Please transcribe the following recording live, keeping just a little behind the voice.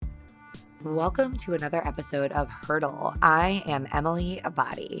Welcome to another episode of Hurdle. I am Emily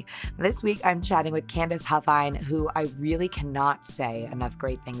Abadi. This week I'm chatting with Candace Huffine, who I really cannot say enough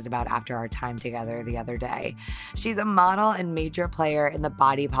great things about after our time together the other day. She's a model and major player in the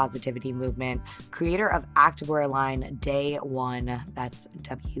body positivity movement, creator of activewear line Day One, that's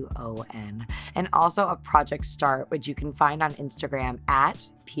WON, and also of Project Start, which you can find on Instagram at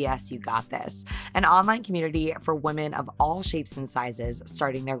PS You Got This, an online community for women of all shapes and sizes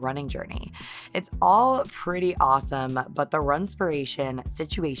starting their running journey. It's all pretty awesome, but the Runspiration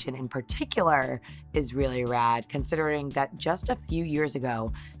situation in particular is really rad, considering that just a few years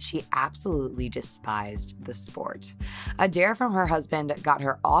ago, she absolutely despised the sport. A dare from her husband got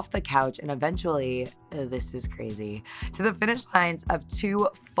her off the couch and eventually, this is crazy, to the finish lines of 2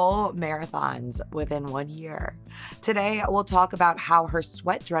 full marathons within 1 year. Today, we'll talk about how her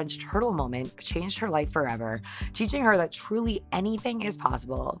sweat-drenched hurdle moment changed her life forever, teaching her that truly anything is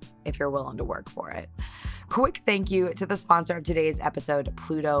possible if you're willing to work for it. Quick thank you to the sponsor of today's episode,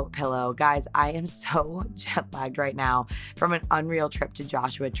 Pluto Pillow. Guys, I am so jet-lagged right now from an unreal trip to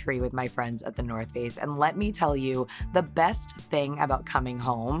Joshua Tree with my friends at the North Face. And let me tell you, the best thing about coming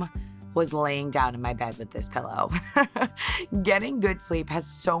home was laying down in my bed with this pillow. Getting good sleep has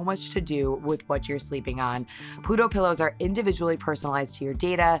so much to do with what you're sleeping on. Pluto pillows are individually personalized to your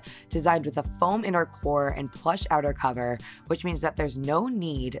data, designed with a foam inner core and plush outer cover, which means that there's no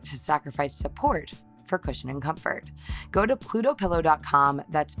need to sacrifice support for cushion and comfort. Go to plutopillow.com,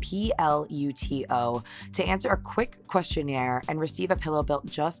 that's Pluto, to answer a quick questionnaire and receive a pillow built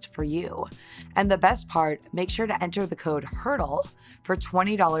just for you. And the best part, make sure to enter the code HURDLE for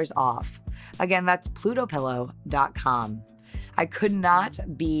 $20 off. Again, that's plutopillow.com. I could not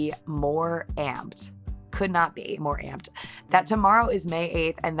be more amped that tomorrow is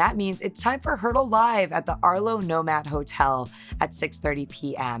May 8th, and that means it's time for Hurdle Live at the Arlo Nomad Hotel at 6:30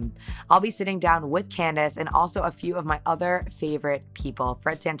 p.m. I'll be sitting down with Candace and also a few of my other favorite people,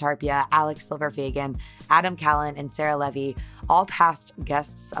 Fred Santarpia, Alex Silver-Fagan, Adam Callan, and Sarah Levy, all past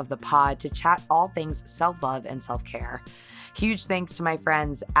guests of the pod, to chat all things self-love and self-care. Huge thanks to my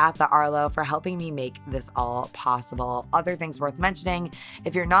friends at the Arlo for helping me make this all possible. Other things worth mentioning,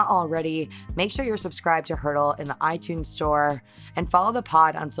 if you're not already, make sure you're subscribed to Hurdle in the iTunes store and follow the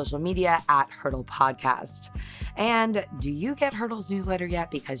pod on social media at Hurdle Podcast. And do you get Hurdle's newsletter yet?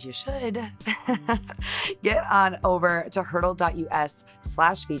 Because you should. Get on over to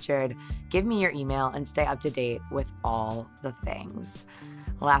hurdle.us/featured, give me your email, and stay up to date with all the things.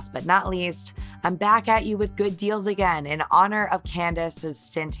 Last but not least, I'm back at you with good deals again. In honor of Candace's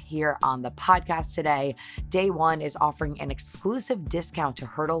stint here on the podcast today, Day One is offering an exclusive discount to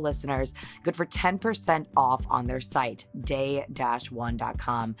Hurdle listeners, good for 10% off on their site,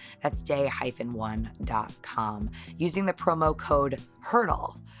 day-one.com. That's day-one.com, using the promo code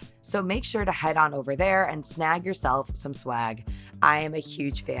HURDLE. So make sure to head on over there and snag yourself some swag. I am a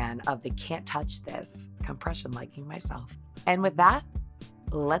huge fan of the Can't Touch This compression liking myself. And with that,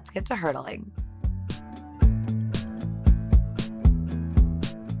 let's get to hurdling.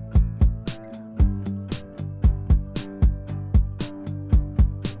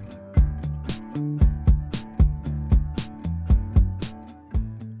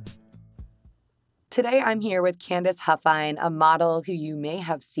 Today, I'm here with Candace Huffine, a model who you may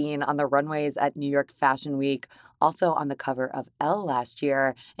have seen on the runways at New York Fashion Week, also on the cover of Elle last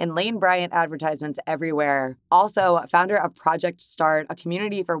year, and Lane Bryant advertisements everywhere. Also, founder of Project Start, a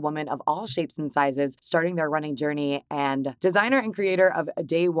community for women of all shapes and sizes starting their running journey, and designer and creator of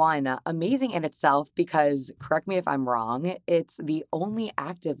Day One, amazing in itself because, correct me if I'm wrong, it's the only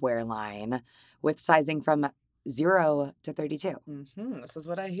activewear line with sizing from 0 to 32. This is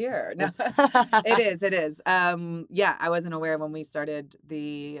what I hear. No, it is. Yeah, I wasn't aware when we started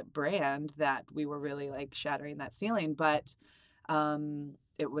the brand that we were really like shattering that ceiling, but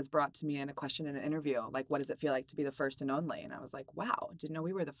it was brought to me in a question in an interview, like, what does it feel like to be the first and only? And I was like, wow, didn't know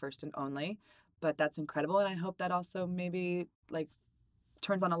we were the first and only, but that's incredible. And I hope that also maybe like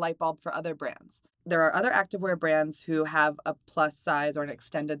turns on a light bulb for other brands. There are other activewear brands who have a plus size or an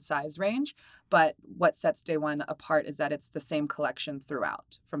extended size range, but what sets Day One apart is that it's the same collection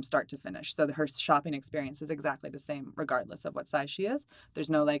throughout, from start to finish. So her shopping experience is exactly the same regardless of what size she is. There's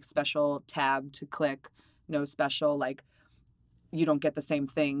no like special tab to click, no special like you don't get the same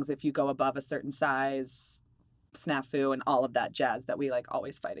things if you go above a certain size, snafu, and all of that jazz that we like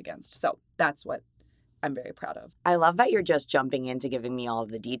always fight against. So that's what I'm very proud of. I love that you're just jumping into giving me all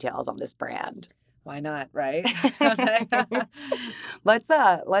of the details on this brand. Why not, right? Let's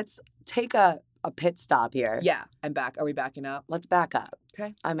take a a pit stop here. Yeah, I'm back. Are we backing up? Let's back up.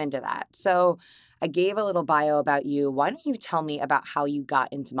 Okay. I'm into that. So I gave a little bio about you. Why don't you tell me about how you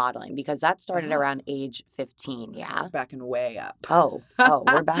got into modeling? Because that started around age 15, yeah? Backing way up. Oh,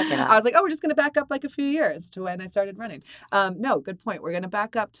 we're backing up. I was like, we're just going to back up like a few years to when I started running. No, good point. We're going to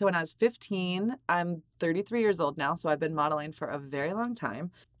back up to when I was 15. I'm 33 years old now, so I've been modeling for a very long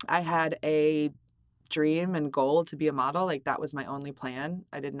time. I had a dream and goal to be a model. Like, that was my only plan.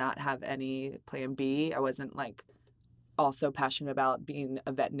 I did not have any plan B. I wasn't like also passionate about being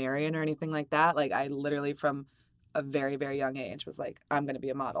a veterinarian or anything like that. Like, I literally from a very, very young age was like, I'm going to be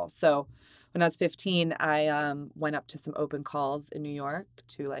a model. So when I was 15, I went up to some open calls in New York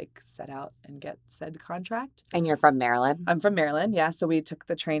to like set out and get said contract. And you're from Maryland? I'm from Maryland, yeah. So we took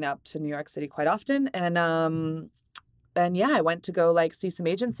the train up to New York City quite often. And yeah, I went to go like see some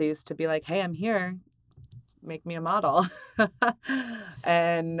agencies to be like, hey, I'm here. Make me a model.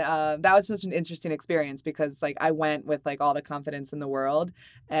 And that was such an interesting experience because like I went with like all the confidence in the world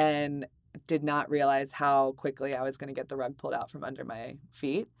and did not realize how quickly I was going to get the rug pulled out from under my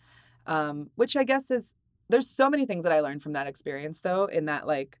feet. Which I guess there's so many things that I learned from that experience though, in that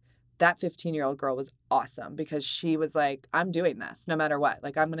like that 15-year-old girl was awesome because she was like, I'm doing this no matter what.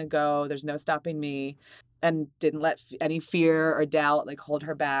 Like, I'm going to go. There's no stopping me. And didn't let any fear or doubt like hold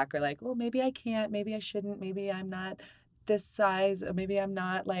her back or like, oh, maybe I can't, maybe I shouldn't, maybe I'm not this size, or maybe I'm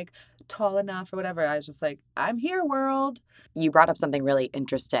not like tall enough or whatever. I was just like, I'm here, world. You brought up something really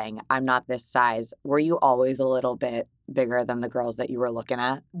interesting. I'm not this size. Were you always a little bit bigger than the girls that you were looking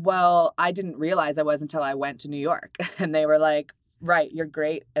at? Well, I didn't realize I was until I went to New York and they were like, right, you're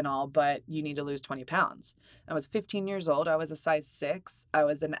great and all, but you need to lose 20 pounds. I was 15 years old. I was a size 6. I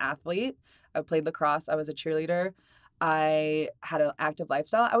was an athlete. I played lacrosse. I was a cheerleader. I had an active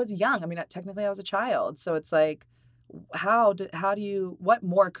lifestyle. I was young. I mean, technically I was a child. So it's like, what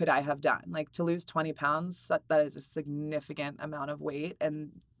more could I have done? Like, to lose 20 pounds, that is a significant amount of weight.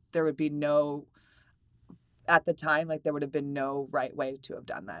 And there would be at the time, like there would have been no right way to have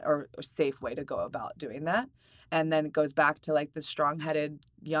done that or safe way to go about doing that. And then it goes back to like this strong-headed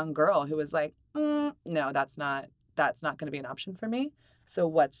young girl who was like, no, that's not going to be an option for me. So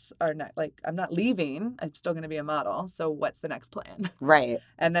what's our next, like, I'm not leaving. I'm still going to be a model. So what's the next plan? Right.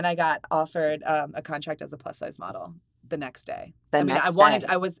 And then I got offered a contract as a plus size model the next day. It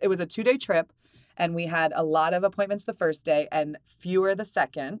was a 2-day trip and we had a lot of appointments the first day and fewer the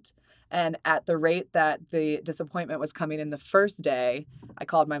second. And at the rate that the disappointment was coming in the first day, I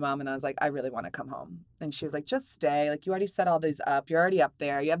called my mom and I was like, I really want to come home. And she was like, just stay. Like, you already set all these up. You're already up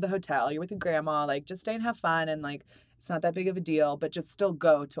there. You have the hotel. You're with your grandma. Like, just stay and have fun. And like, it's not that big of a deal, but just still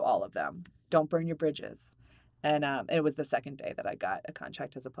go to all of them. Don't burn your bridges. And it was the second day that I got a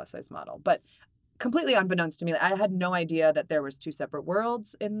contract as a plus size model. But completely unbeknownst to me, I had no idea that there was 2 separate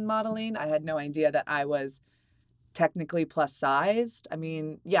worlds in modeling. I had no idea that I was technically plus sized. I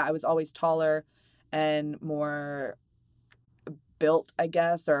mean, yeah, I was always taller and more built, I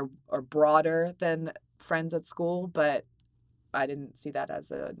guess, or broader than friends at school, but I didn't see that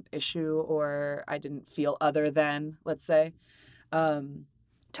as an issue or I didn't feel other than, let's say.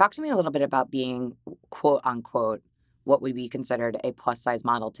 Talk to me a little bit about being, quote unquote, what would be considered a plus size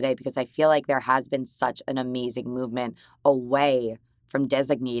model today, because I feel like there has been such an amazing movement away from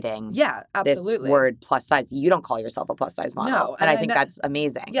designating this word plus size. You don't call yourself a plus size model. No, and I think that's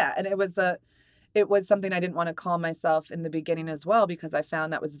amazing. Yeah, and it was something I didn't want to call myself in the beginning as well, because I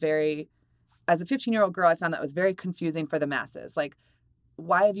found that was as a 15-year-old girl, I found that was very confusing for the masses. Like,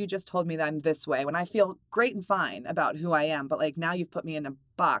 why have you just told me that I'm this way when I feel great and fine about who I am? But like, now you've put me in a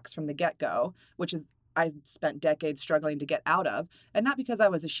box from the get-go, which is I spent decades struggling to get out of. And not because I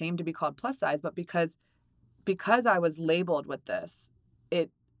was ashamed to be called plus size, but because I was labeled with this, it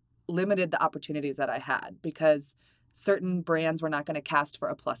limited the opportunities that I had, because certain brands were not going to cast for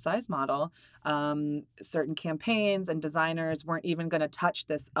a plus size model. Certain campaigns and designers weren't even going to touch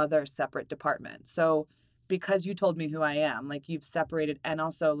this other separate department. So because you told me who I am, like, you've separated and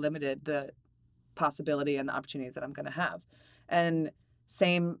also limited the possibility and the opportunities that I'm going to have. And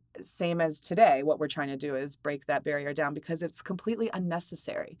same as today, what we're trying to do is break that barrier down, because it's completely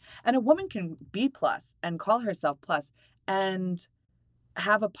unnecessary. And a woman can be plus and call herself plus and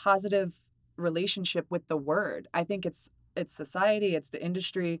have a positive relationship with the word. I think it's society, it's the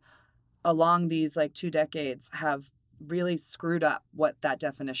industry along these like 2 decades have really screwed up what that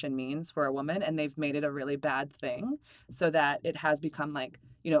definition means for a woman, and they've made it a really bad thing, so that it has become like,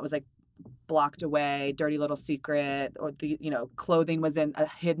 it was like blocked away, dirty little secret, or the clothing was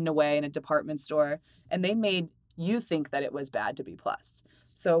hidden away in a department store, and they made you think that it was bad to be plus.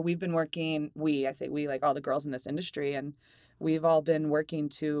 So we've been working, I say we, like all the girls in this industry, and we've all been working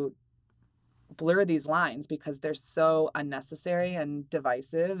to blur these lines because they're so unnecessary and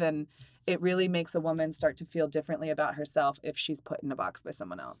divisive, and it really makes a woman start to feel differently about herself if she's put in a box by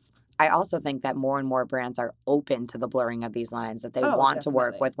someone else. I also think that more and more brands are open to the blurring of these lines, that they Oh, want to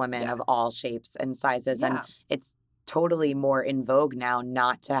work definitely. with women Yeah. of all shapes and sizes. And Yeah. it's totally more in vogue now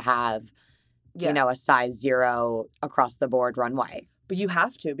not to have, Yeah. a size 0 across the board runway. But you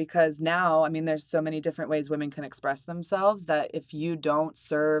have to, because now, I mean, there's so many different ways women can express themselves that if you don't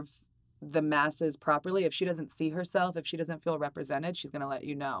serve the masses properly, if she doesn't see herself, if she doesn't feel represented, she's going to let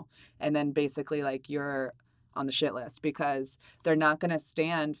you know. And then basically, like, you're on the shit list because they're not going to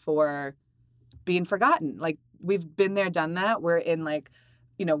stand for being forgotten. Like, we've been there, done that. We're in, like,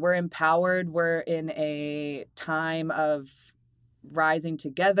 we're empowered. We're in a time of rising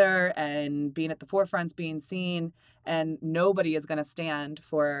together and being at the forefronts, being seen, and nobody is going to stand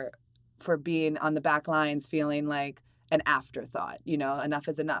for being on the back lines feeling like an afterthought. Enough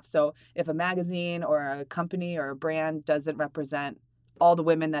is enough. So if a magazine or a company or a brand doesn't represent all the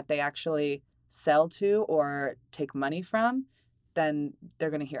women that they actually sell to or take money from, then they're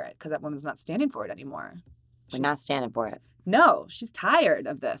going to hear it because that woman's not standing for it anymore. We're not standing for it. No, she's tired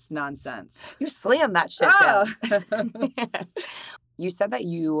of this nonsense. You slammed that shit down. You said that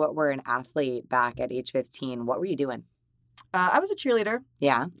you were an athlete back at age 15. What were you doing? I was a cheerleader.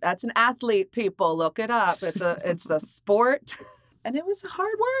 Yeah. That's an athlete, people. Look it up. It's a sport. And it was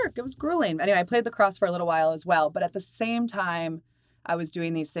hard work. It was grueling. Anyway, I played lacrosse for a little while as well. But at the same time I was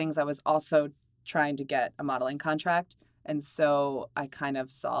doing these things, I was also trying to get a modeling contract. And so I kind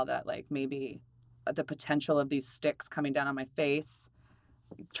of saw that, like, maybe the potential of these sticks coming down on my face,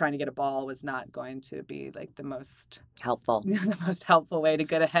 trying to get a ball was not going to be, like, the most helpful way to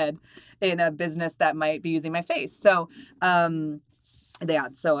get ahead in a business that might be using my face. So,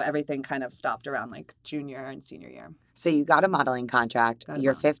 so everything kind of stopped around, like, junior and senior year. So you got a modeling contract.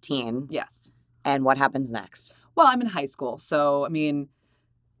 You're 15. Yes. And what happens next? Well, I'm in high school. So, I mean,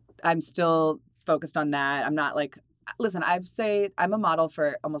 I'm still focused on that. I'm not like, listen, I'd say I'm a model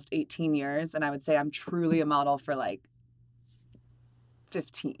for almost 18 years. And I would say I'm truly a model for, like,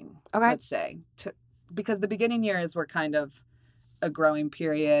 15, okay. Let's say. Because the beginning years were kind of a growing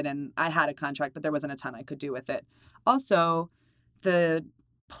period. And I had a contract, but there wasn't a ton I could do with it. Also, the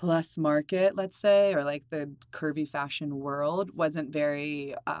plus market, let's say, or like the curvy fashion world wasn't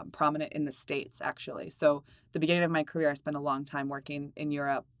very prominent in the States, actually. So the beginning of my career, I spent a long time working in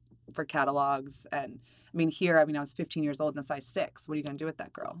Europe for catalogs. And I mean, here, I was 15 years old in a size 6. What are you going to do with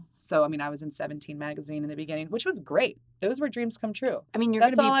that girl? So, I was in 17 magazine in the beginning, which was great. Those were dreams come true. You're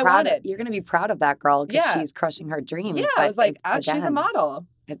going to be proud. You're going to be proud of that girl because she's crushing her dreams. Yeah, I was like, she's a model.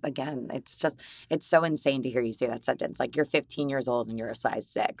 It's so insane to hear you say that sentence. Like, you're 15 years old and you're a size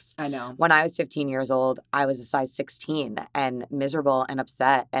 6. I know. When I was 15 years old, I was a size 16 and miserable and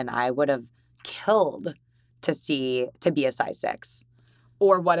upset, and I would have killed to be a size 6.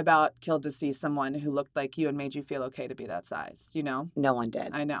 Or what about killed to see someone who looked like you and made you feel okay to be that size, No one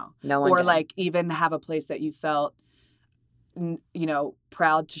did. I know. No one did. Or like even have a place that you felt,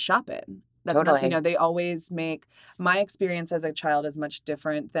 proud to shop in. That's totally. They always make my experience as a child is much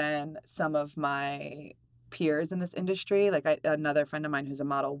different than some of my peers in this industry. Like another friend of mine who's a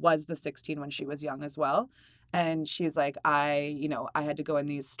model was the 16 when she was young as well. And she's like, I had to go in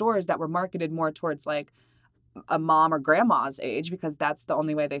these stores that were marketed more towards like a mom or grandma's age because that's the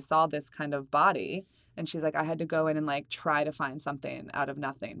only way they saw this kind of body. And she's like, I had to go in and like try to find something out of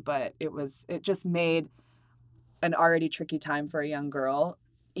nothing. But it just made an already tricky time for a young girl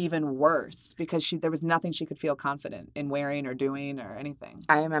even worse because there was nothing she could feel confident in wearing or doing or anything.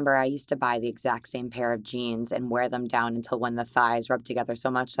 I remember I used to buy the exact same pair of jeans and wear them down until when the thighs rubbed together so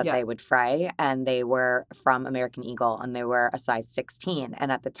much that they would fray. And they were from American Eagle and they were a size 16.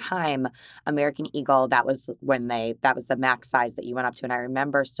 And at the time, American Eagle, that was the max size that you went up to. And I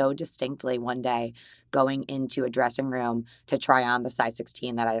remember so distinctly one day going into a dressing room to try on the size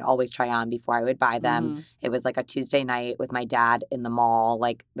 16 that I'd always try on before I would buy them. Mm-hmm. It was like a Tuesday night with my dad in the mall,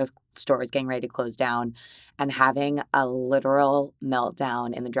 like the store was getting ready to close down, and having a literal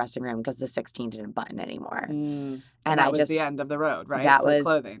meltdown in the dressing room because the 16 didn't button anymore. And that was the end of the road, right? That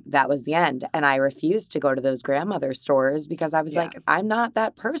was the end. And I refused to go to those grandmother stores because I was like, I'm not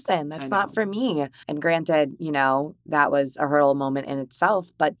that person. That's not for me. And granted, that was a hurdle moment in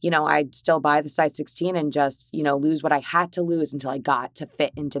itself. But, I'd still buy the size 16 and just, lose what I had to lose until I got to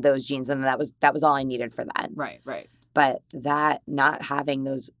fit into those jeans. And that was all I needed for that. Right. But that not having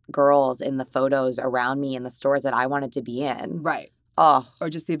those girls in the photos around me in the stores that I wanted to be in. Right. Oh. Or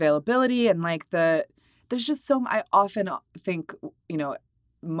just the availability and like there's just I often think,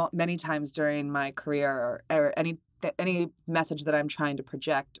 many times during my career or any any message that I'm trying to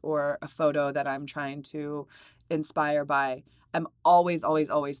project or a photo that I'm trying to inspire by, I'm always, always,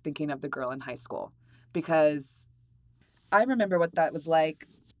 always thinking of the girl in high school, because I remember what that was like.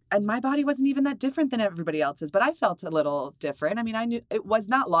 And my body wasn't even that different than everybody else's, but I felt a little different. I mean, I knew it was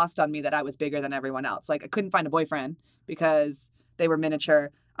not lost on me that I was bigger than everyone else. Like, I couldn't find a boyfriend because they were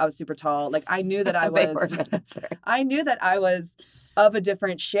miniature. I was super tall. Like, I knew that I was, I knew that I was of a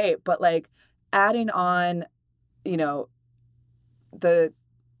different shape, but like adding on, you know, the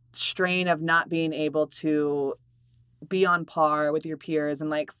strain of not being able to be on par with your peers and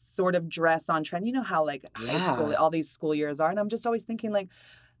like sort of dress on trend. You know how like high school, all these school years are. And I'm just always thinking like,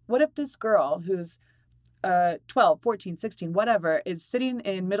 what if this girl who's 12, 14, 16, whatever, is sitting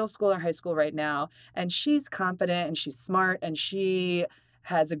in middle school or high school right now, and she's confident and she's smart and she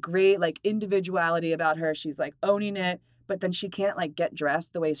has a great like individuality about her. She's like owning it, but then she can't like get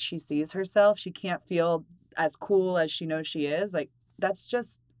dressed the way she sees herself. She can't feel as cool as she knows she is. Like, that's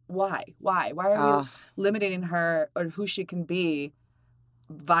just why are we limiting her or who she can be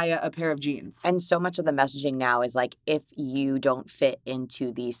via a pair of jeans? And so much of the messaging now is like, if you don't fit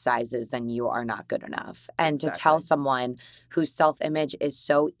into these sizes, then you are not good enough. And to tell someone whose self-image is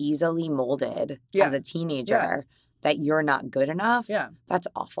so easily molded as a teenager that you're not good enough, that's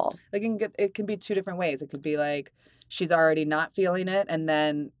awful. Like, it can be two different ways. It could be like she's already not feeling it, and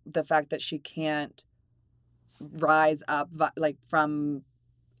then the fact that she can't rise up like from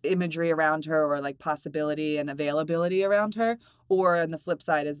imagery around her or like possibility and availability around her, or on the flip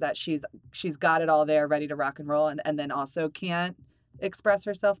side is that she's got it all there ready to rock and roll, and then also can't express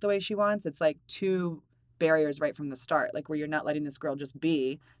herself the way she wants. It's like two barriers right from the start, like where you're not letting this girl just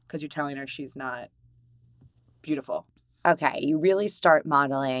be because you're telling her she's not beautiful. Okay, you really start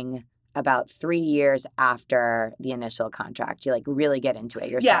modeling about 3 years after the initial contract. You like really get into it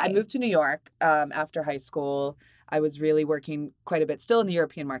yourself. Yeah, I moved to New York after high school. I was really working quite a bit, still in the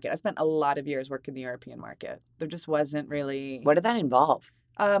European market. I spent a lot of years working the European market. There just wasn't really... What did that involve?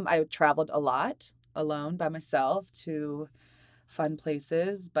 I traveled a lot alone by myself to fun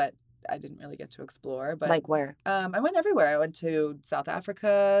places, but I didn't really get to explore. But like where? I went everywhere. I went to South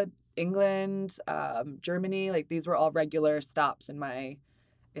Africa, England, Germany. Like, these were all regular stops in my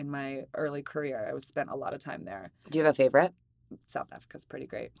early career. I spent a lot of time there. Do you have a favorite? South Africa's pretty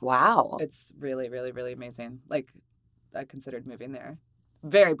great. Wow. It's really, really, really amazing. Like, I considered moving there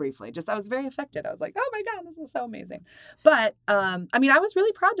very briefly. Just, I was very affected. I was like, oh my God, this is so amazing. But, I mean, I was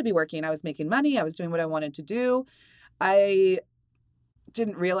really proud to be working. I was making money. I was doing what I wanted to do. I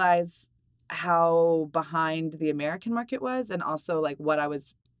didn't realize how behind the American market was, and also like what I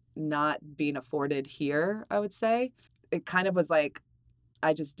was not being afforded here, I would say. It kind of was like,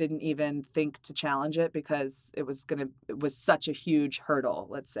 I just didn't even think to challenge it because it was such a huge hurdle,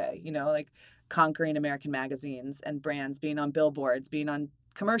 let's say, you know, like conquering American magazines and brands, being on billboards, being on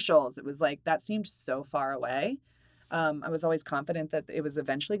commercials. It was like, that seemed so far away. I was always confident that it was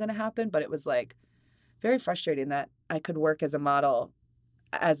eventually going to happen, but it was like very frustrating that I could work as a model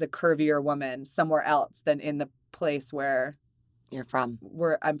as a curvier woman somewhere else than in the place where you're from,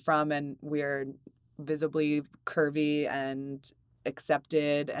 where I'm from, and we're visibly curvy and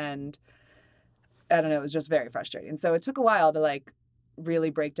accepted, and I don't know, it was just very frustrating. So it took a while to like really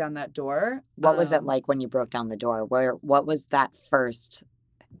break down that door. What was it like when you broke down the door? What was that first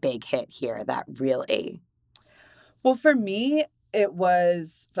big hit here that really... Well, for me, it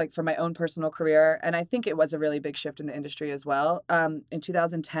was like for my own personal career, and I think it was a really big shift in the industry as well. In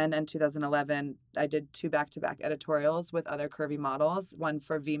 2010 and 2011, I did 2 back-to-back editorials with other curvy models, one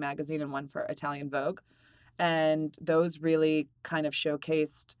for V Magazine and one for Italian Vogue. And those really kind of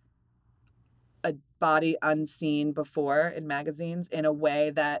showcased a body unseen before in magazines in a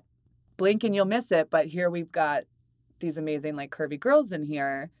way that blink and you'll miss it. But here we've got these amazing like curvy girls in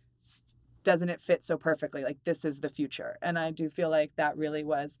here. Doesn't it fit so perfectly? Like, this is the future. And I do feel like that really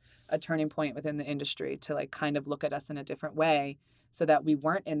was a turning point within the industry to like kind of look at us in a different way, so that we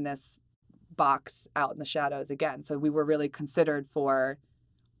weren't in this box out in the shadows again. So we were really considered for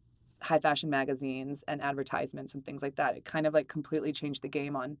high fashion magazines and advertisements and things like that. It kind of like completely changed the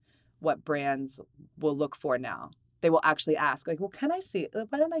game on what brands will look for now. They will actually ask like, well,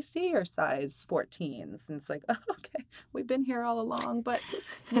 why don't I see your size 14s? And it's like, oh, okay, we've been here all along, but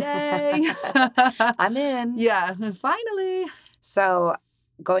yay. I'm in. Yeah, finally. So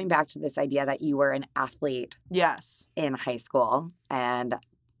going back to this idea that you were an athlete. Yes. In high school and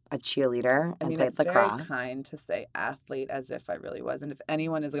a cheerleader and played it's lacrosse. Very kind to say athlete as if I really was. And if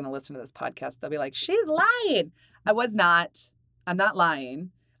anyone is going to listen to this podcast, they'll be like, she's lying. I was not. I'm not lying.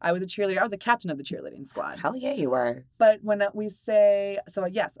 I was a cheerleader. I was a captain of the cheerleading squad. Hell yeah, you were. But when we say, so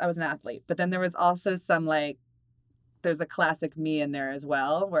yes, I was an athlete. But then there was also some like there's a classic me in there as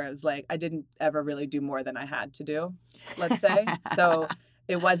well, where it was like I didn't ever really do more than I had to do, let's say. So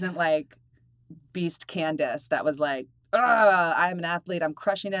it wasn't like Beast Candace that was like, I'm an athlete, I'm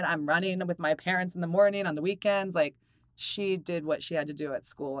crushing it, I'm running with my parents in the morning, on the weekends. Like, she did what she had to do at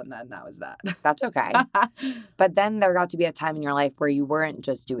school, and then that was that. That's okay. But then there got to be a time in your life where you weren't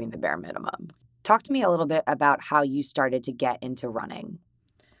just doing the bare minimum. Talk to me a little bit about how you started to get into running.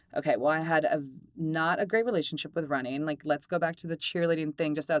 Okay, well, I had not a great relationship with running. Like, let's go back to the cheerleading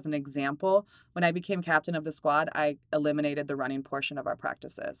thing just as an example. When I became captain of the squad, I eliminated the running portion of our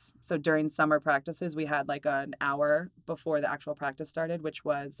practices. So during summer practices, we had like an hour before the actual practice started, which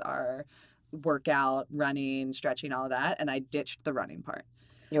was our workout, running, stretching, all of that. And I ditched the running part.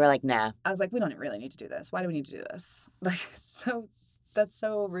 You were like, nah. I was like, we don't really need to do this. Why do we need to do this? Like, so that's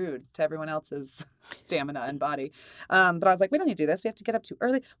so rude to everyone else's stamina and body. But I was like, we don't need to do this. We have to get up too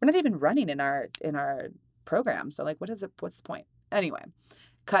early. We're not even running in our program. So like, what's the point? Anyway,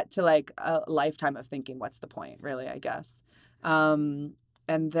 cut to like a lifetime of thinking, what's the point, really, I guess. And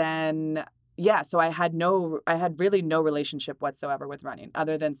then, yeah, so I had really no relationship whatsoever with running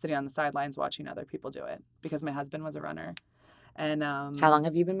other than sitting on the sidelines watching other people do it because my husband was a runner. And how long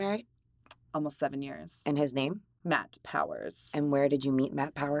have you been married? Almost 7 years. And his name? Matt Powers. And where did you meet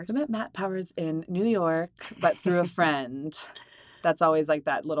Matt Powers? I met Matt Powers in New York, but through a friend. That's always like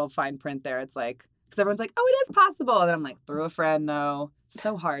that little fine print there. It's like, because everyone's like, oh, it is possible. And I'm like, through a friend, though.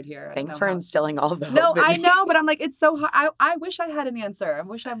 So hard here. Thanks for instilling all the hope. No, I know, but I'm like, it's so hard. I wish I had an answer. I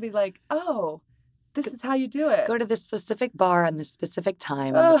wish I'd be like, oh, this is how you do it. Go to this specific bar on this specific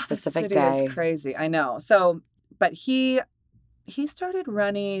time on this specific day. This is crazy. I know. So, but he started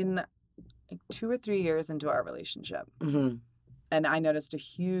running like 2 or 3 years into our relationship. Mm-hmm. And I noticed a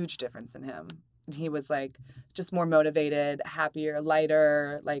huge difference in him. He was like just more motivated, happier,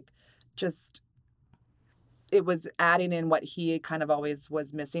 lighter, like just it was adding in what he kind of always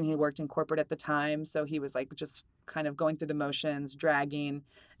was missing. He worked in corporate at the time. So he was like just kind of going through the motions, dragging.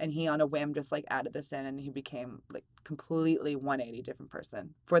 And he on a whim just like added this in and he became like completely 180 different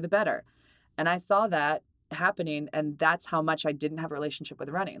person for the better. And I saw that happening, and that's how much I didn't have a relationship with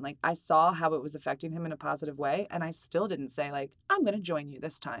running. Like I saw how it was affecting him in a positive way, and I still didn't say like, I'm going to join you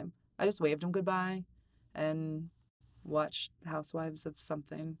this time. I just waved him goodbye and watched Housewives of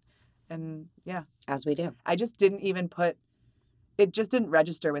something. And yeah, as we do. I just didn't even it just didn't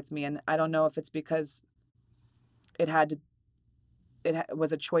register with me. And I don't know if it's because it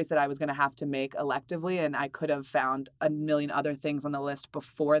was a choice that I was going to have to make electively, and I could have found a million other things on the list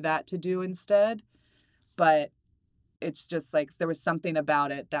before that to do instead. But it's just like there was something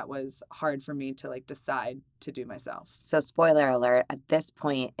about it that was hard for me to like decide to do myself. So spoiler alert, at this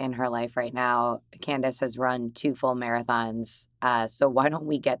point in her life right now, Candace has run 2 full marathons. So why don't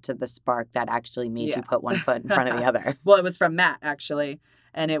we get to the spark that actually made you put one foot in front of the other? Well, it was from Matt, actually,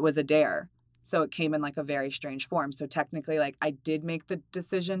 and it was a dare. So it came in like a very strange form. So technically, like I did make the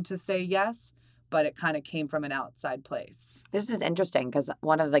decision to say yes, but it kind of came from an outside place. This is interesting because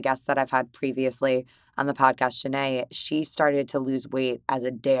one of the guests that I've had previously on the podcast, Shanae, she started to lose weight as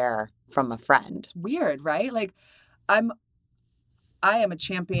a dare from a friend. It's weird, right? Like I am a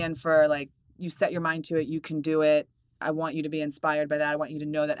champion for like, you set your mind to it, you can do it. I want you to be inspired by that. I want you to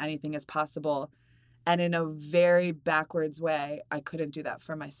know that anything is possible. And in a very backwards way, I couldn't do that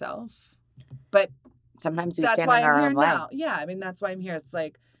for myself. But sometimes we stand in our own way. Now. Yeah, I mean, that's why I'm here. It's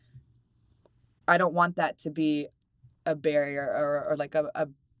like, I don't want that to be a barrier or like a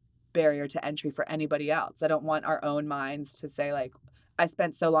barrier to entry for anybody else. I don't want our own minds to say like, I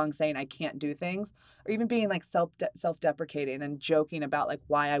spent so long saying I can't do things, or even being like self-deprecating and joking about like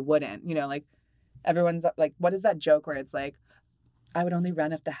why I wouldn't, like everyone's like, what is that joke where it's like, I would only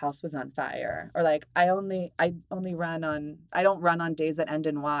run if the house was on fire, or like I don't run on days that end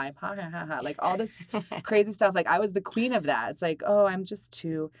in Y. Ha ha ha ha. Like all this crazy stuff. Like I was the queen of that. It's like, oh, I've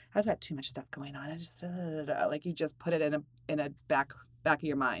got too much stuff going on. I just like you just put it in a back of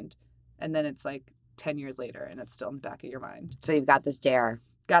your mind, and then it's like 10 years later, and it's still in the back of your mind. So you've got this dare.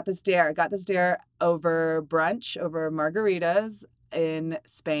 Got this dare over brunch, over margaritas in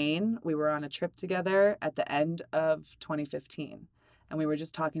Spain. We were on a trip together at the end of 2015. And we were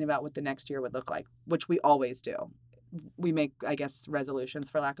just talking about what the next year would look like, which we always do. We make, I guess, resolutions,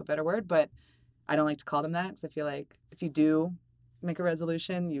 for lack of a better word, but I don't like to call them that because I feel like if you do make a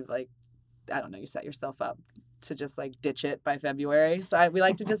resolution, you you set yourself up to just like ditch it by February. So we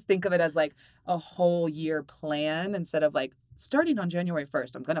like to just think of it as like a whole year plan instead of like starting on January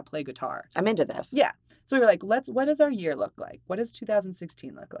 1st, I'm going to play guitar. I'm into this. Yeah. So we were like, what does our year look like? What does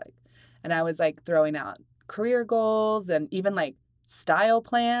 2016 look like? And I was like throwing out career goals and even like style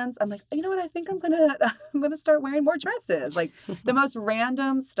plans. I'm like, you know what? I think I'm gonna start wearing more dresses, like the most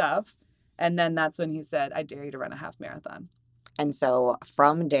random stuff. And then that's when he said, I dare you to run a half marathon. And so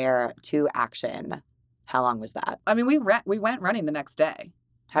from dare to action, how long was that? I mean, we went running the next day.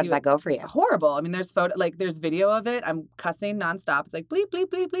 How did that go for you? Horrible. I mean, there's video of it. I'm cussing nonstop. It's like bleep, bleep,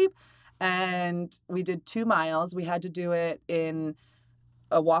 bleep, bleep. And we did 2 miles. We had to do it in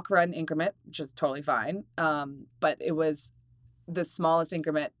a walk run increment, which is totally fine. But it was the smallest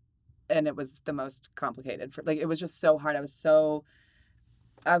increment and it was the most complicated it was just so hard. I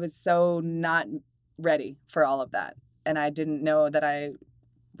was so not ready for all of that. And I didn't know that I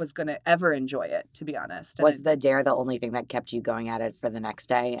was going to ever enjoy it, to be honest. Was the dare the only thing that kept you going at it for the next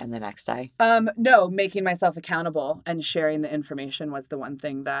day and the next day? No, making myself accountable and sharing the information was the one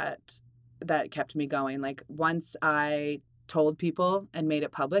thing that kept me going. Like once I told people and made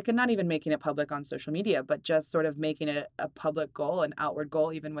it public, and not even making it public on social media, but just sort of making it a public goal, an outward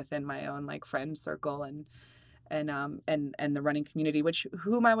goal, even within my own like friend circle and the running community,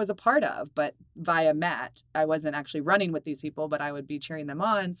 whom I was a part of, but via Matt. I wasn't actually running with these people, but I would be cheering them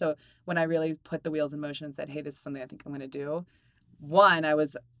on. So when I really put the wheels in motion and said, hey, this is something I think I'm going to do, one, I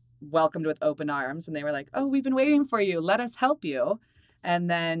was welcomed with open arms and they were like, oh, we've been waiting for you. Let us help you.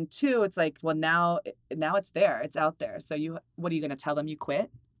 And then 2, it's like, well, now it's there. It's out there. So what are you going to tell them? You quit?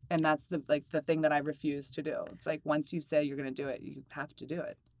 And that's the thing that I refuse to do. It's like once you say you're going to do it, you have to do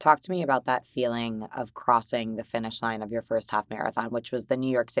it. Talk to me about that feeling of crossing the finish line of your first half marathon, which was the New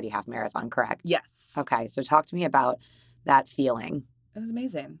York City half marathon, correct? Yes. Okay, so talk to me about that feeling. It was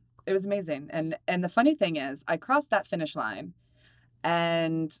amazing. It was amazing. And the funny thing is, I crossed that finish line,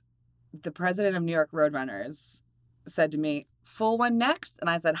 and the president of New York Roadrunners said to me, full one next? And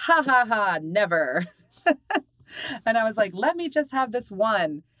I said, ha, ha, ha, never. And I was like, let me just have this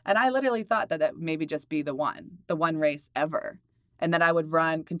one. And I literally thought that maybe just be the one race ever. And that I would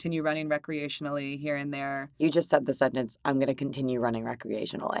continue running recreationally here and there. You just said the sentence, I'm going to continue running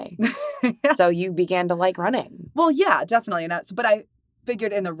recreationally. Yeah. So you began to like running. Well, yeah, definitely. But I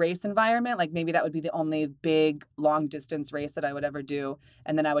figured in the race environment, like maybe that would be the only big long distance race that I would ever do.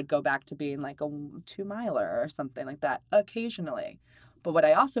 And then I would go back to being like a 2-miler or something like that occasionally. But what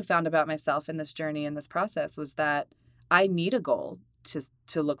I also found about myself in this journey, in this process, was that I need a goal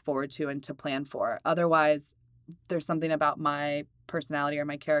to look forward to and to plan for. Otherwise, there's something about my personality or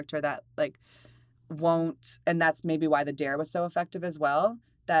my character that like won't, and that's maybe why the dare was so effective as well,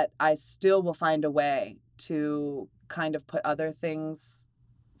 that I still will find a way to kind of put other things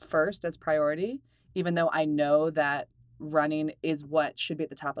first as priority, even though I know that running is what should be at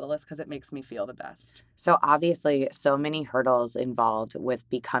the top of the list because it makes me feel the best. So obviously so many hurdles involved with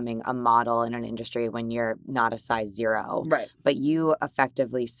becoming a model in an industry when you're not a size 0. Right. But you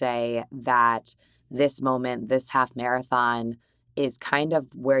effectively say that this moment, this half marathon is kind of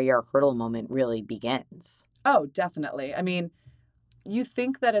where your hurdle moment really begins. Oh, definitely. I mean, you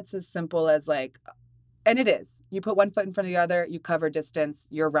think that it's as simple as like, and it is. You put one foot in front of the other, you cover distance,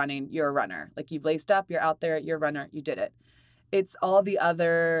 you're running, you're a runner. Like you've laced up, you're out there, you're a runner, you did it. It's all the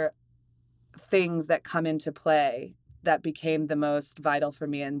other things that come into play that became the most vital for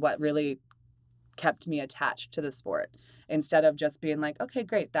me and what really kept me attached to the sport. Instead of just being like, okay,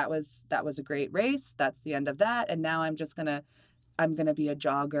 great, that was a great race, that's the end of that, and now I'm gonna be a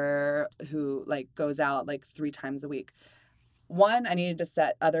jogger who like goes out like 3 times a week. One, I needed to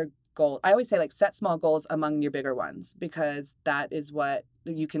set other goals. I always say like set small goals among your bigger ones because that is what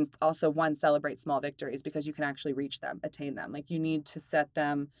you can also celebrate small victories because you can actually reach them, attain them. Like you need to set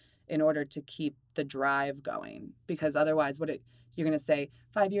them in order to keep the drive going because otherwise you're going to say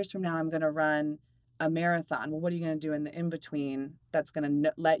 5 years from now I'm going to run a marathon. Well, what are you going to do in the in-between that's going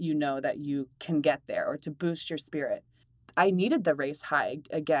to let you know that you can get there or to boost your spirit? I needed the race high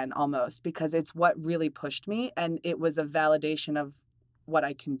again almost because it's what really pushed me and it was a validation of what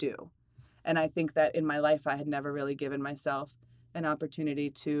I can do. And I think that in my life, I had never really given myself an opportunity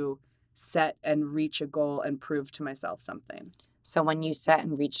to set and reach a goal and prove to myself something. So when you set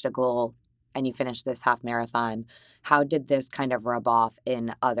and reached a goal and you finished this half marathon, how did this kind of rub off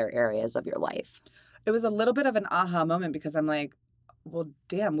in other areas of your life? It was a little bit of an aha moment because I'm like, well,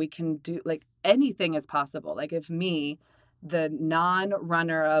 damn, we can do like anything is possible. Like if me, the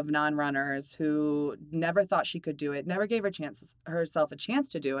non-runner of non-runners who never thought she could do it, never gave herself a chance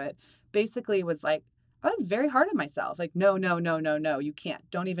to do it, basically was like, I was very hard on myself. Like, no, you can't.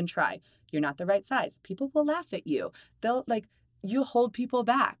 Don't even try. You're not the right size. People will laugh at you. You'll hold people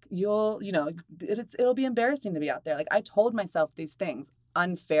back. It'll be embarrassing to be out there. Like I told myself these things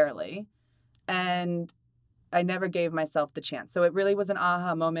unfairly and I never gave myself the chance. So it really was an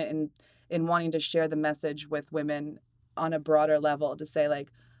aha moment in wanting to share the message with women on a broader level to say like,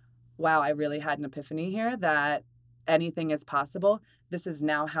 wow, I really had an epiphany here that anything is possible. This is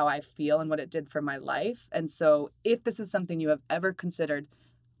now how I feel and what it did for my life. And so if this is something you have ever considered,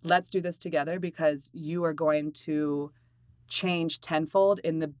 let's do this together, because you are going to change tenfold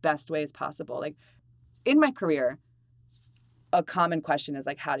in the best ways possible. Like in my career, a common question is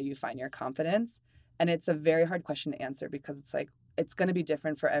like, how do you find your confidence? And it's a very hard question to answer, because it's like, it's going to be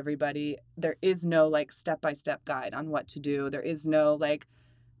different for everybody. There is no like step-by-step guide on what to do. There is no like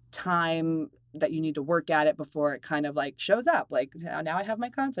time that you need to work at it before it kind of like shows up. Like now I have my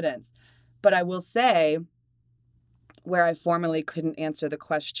confidence. But I will say, where I formerly couldn't answer the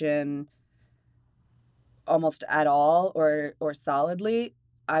question almost at all or solidly,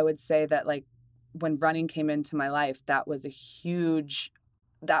 I would say that like when running came into my life, that was the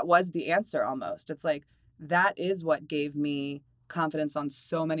answer almost. It's like, that is what gave me confidence on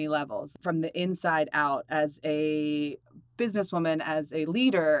so many levels, from the inside out, as a businesswoman, as a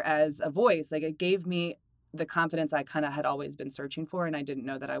leader, as a voice. Like it gave me the confidence I kind of had always been searching for, and I didn't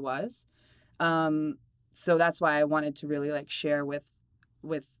know that I was. So that's why I wanted to really like share with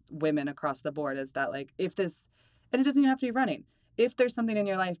women across the board, is that like, if this, and it doesn't even have to be running, if there's something in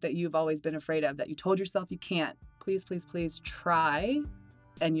your life that you've always been afraid of, that you told yourself you can't, please, please, please try,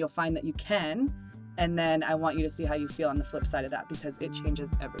 and you'll find that you can. And then I want you to see how you feel on the flip side of that, because it changes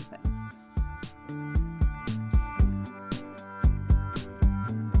everything.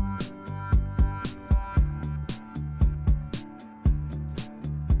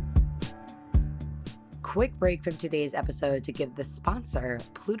 Quick break from today's episode to give the sponsor,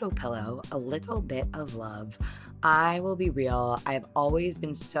 Pluto Pillow, a little bit of love. I will be real, I have always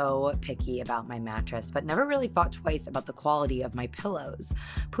been so picky about my mattress, but never really thought twice about the quality of my pillows.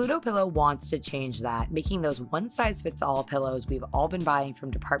 Pluto Pillow wants to change that, making those one-size-fits-all pillows we've all been buying from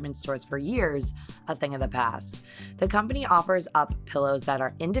department stores for years a thing of the past. The company offers up pillows that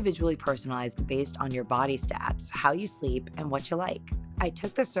are individually personalized based on your body stats, how you sleep, and what you like. I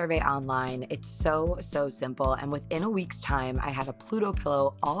took the survey online. It's so simple. And within a week's time, I had a Pluto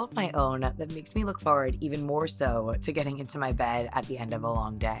pillow all of my own that makes me look forward even more so to getting into my bed at the end of a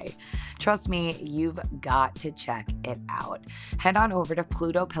long day. Trust me, you've got to check it out. Head on over to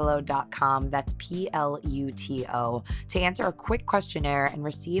plutopillow.com, that's PLUTO, to answer a quick questionnaire and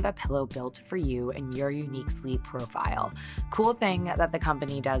receive a pillow built for you and your unique sleep profile. Cool thing that the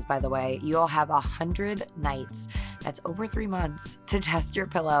company does, by the way, you'll have 100 nights, that's over 3 months, to test your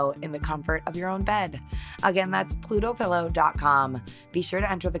pillow in the comfort of your own bed. Again, that's plutopillow.com. Be sure to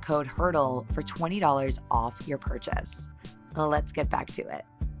enter the code HURDLE for $20 off your purchase. Let's get back to it.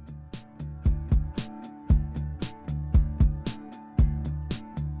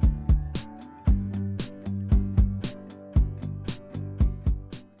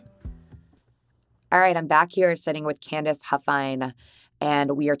 All right, I'm back here sitting with Candace Huffine,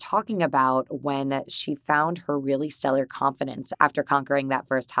 and we are talking about when she found her really stellar confidence after conquering that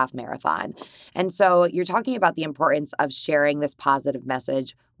first half marathon. And so you're talking about the importance of sharing this positive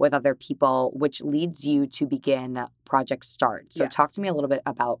message with other people, which leads you to begin Project Start. So Talk to me a little bit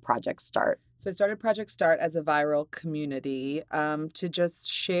about Project Start. So I started Project Start as a viral community to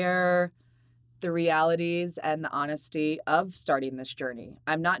just share the realities and the honesty of starting this journey.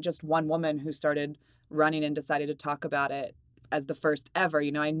 I'm not just one woman who started running and decided to talk about it as the first ever.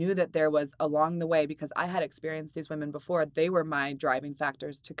 You know, I knew that there was along the way, because I had experienced these women before. They were my driving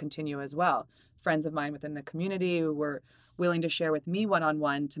factors to continue as well. Friends of mine within the community who were willing to share with me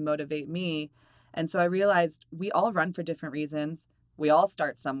one-on-one to motivate me. And so I realized we all run for different reasons. We all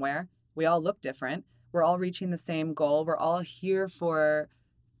start somewhere. We all look different. We're all reaching the same goal. We're all here for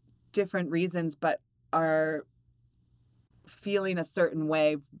different reasons, but are feeling a certain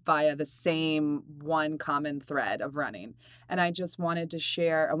way via the same one common thread of running. And I just wanted to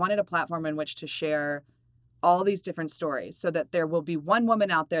share, I wanted a platform in which to share all these different stories so that there will be one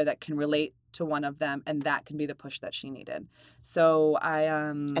woman out there that can relate to one of them, and that can be the push that she needed. So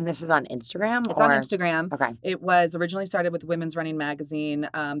And this is on Instagram? It's on Instagram. Okay. It was originally started with Women's Running Magazine.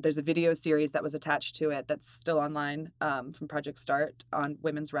 There's a video series that was attached to it that's still online from Project Start on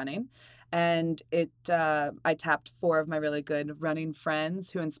women's running. And I tapped 4 of my really good running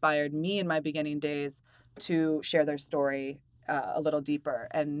friends who inspired me in my beginning days to share their story a little deeper,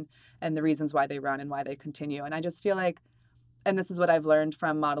 and the reasons why they run and why they continue. And I just feel like, and this is what I've learned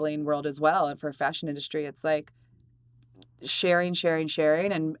from modeling world as well, and for fashion industry, it's like sharing,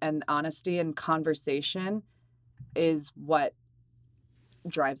 and honesty and conversation is what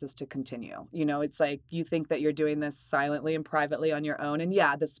drives us to continue. You know, it's like you think that you're doing this silently and privately on your own. And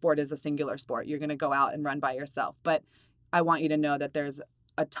yeah, the sport is a singular sport. You're going to go out and run by yourself. But I want you to know that there's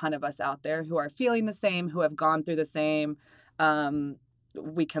a ton of us out there who are feeling the same, who have gone through the same.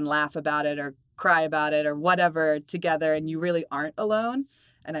 We can laugh about it or cry about it or whatever together, and you really aren't alone.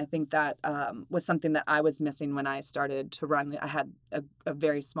 And I think that was something that I was missing when I started to run. I had a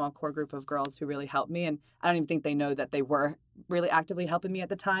very small core group of girls who really helped me. And I don't even think they know that they were really actively helping me at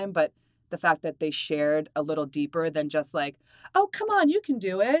the time. But the fact that they shared a little deeper than just like, oh, come on, you can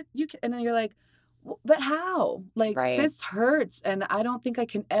do it. You can. And then you're like, but how? Like, Right. This hurts. And I don't think I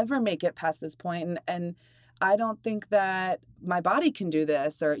can ever make it past this point. And I don't think that my body can do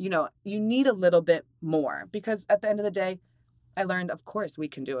this. Or, you need a little bit more. Because at the end of the day, I learned, of course, we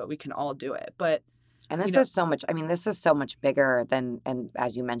can do it. We can all do it. But and this is so much, this is so much bigger than, and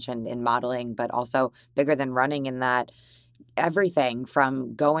as you mentioned, in modeling, but also bigger than running, in that everything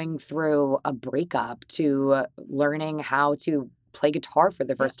from going through a breakup to learning how to play guitar for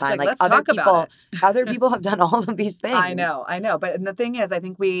the first time. Like let's talk about it. Other people have done all of these things. I know. But the thing is, I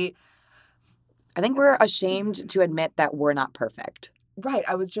think we're ashamed to admit that we're not perfect. Right.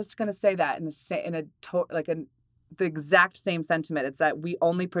 I was just going to say that the exact same sentiment. It's that we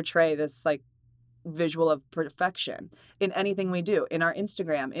only portray this like visual of perfection in anything we do, in our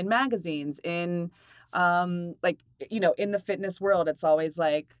Instagram, in magazines, in in the fitness world. It's always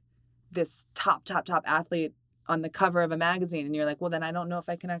like this top athlete on the cover of a magazine, and you're like, well, then I don't know if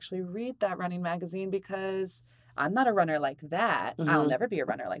I can actually read that running magazine because I'm not a runner like that. Mm-hmm. I'll never be a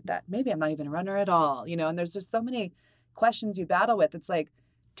runner like that. Maybe I'm not even a runner at all, and there's just so many questions you battle with. It's like,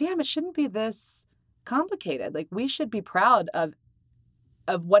 damn, it shouldn't be this complicated. Like, we should be proud of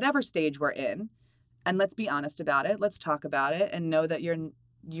whatever stage we're in, and let's be honest about it. Let's talk about it and know that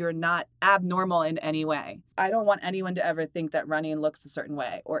you're not abnormal in any way. I don't want anyone to ever think that running looks a certain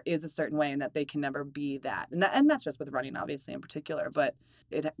way or is a certain way and that they can never be that. And that's just with running, obviously, in particular, but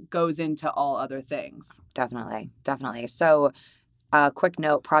it goes into all other things. Definitely. So, quick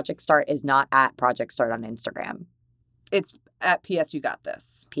note, Project Start is not at Project Start on Instagram. It's at PS You Got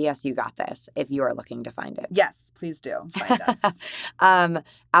This. PS You Got This, if you are looking to find it. Yes, please do find us.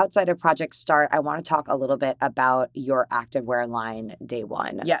 Outside of Project Start, I want to talk a little bit about your activewear line, Day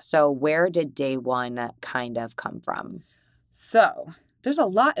One. Yes. So where did Day One kind of come from? So there's a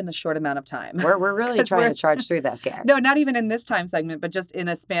lot in a short amount of time. We're really trying to charge through this here. No, not even in this time segment, but just in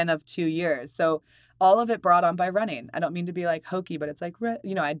a span of 2 years. So all of it brought on by running. I don't mean to be like hokey, but it's like,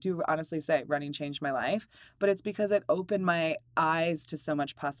 I do honestly say running changed my life, but it's because it opened my eyes to so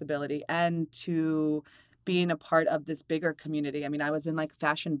much possibility and to being a part of this bigger community. I mean, I was in like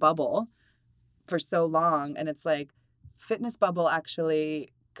fashion bubble for so long, and it's like fitness bubble actually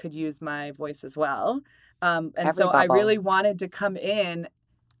could use my voice as well. And Every so bubble. I really wanted to come in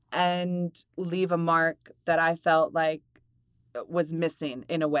and leave a mark that I felt like was missing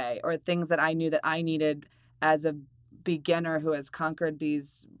in a way, or things that I knew that I needed as a beginner who has conquered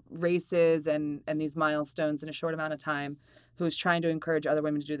these races and these milestones in a short amount of time, who's trying to encourage other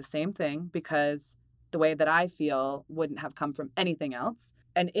women to do the same thing, because the way that I feel wouldn't have come from anything else.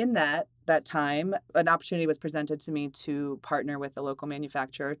 And in that time, an opportunity was presented to me to partner with a local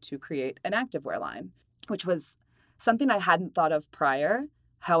manufacturer to create an activewear line, which was something I hadn't thought of prior.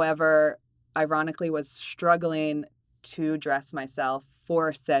 However, ironically, was struggling to dress myself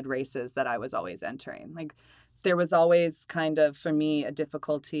for said races that I was always entering. Like, there was always kind of, for me, a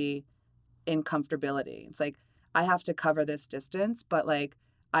difficulty in comfortability. It's like, I have to cover this distance, but like,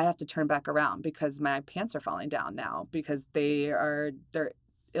 I have to turn back around because my pants are falling down now because they're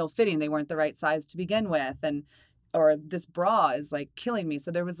ill-fitting. They weren't the right size to begin with. Or this bra is like killing me. So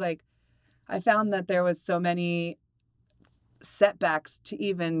there was like, I found that there was so many setbacks to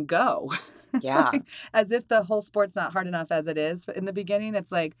even go. Yeah. As if the whole sport's not hard enough as it is in the beginning.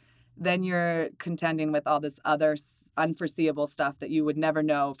 It's like, then you're contending with all this other unforeseeable stuff that you would never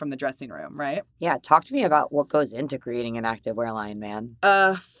know from the dressing room, right? Yeah. Talk to me about what goes into creating an activewear line, man.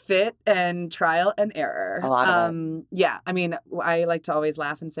 Fit and trial and error. A lot of it. Yeah. I mean, I like to always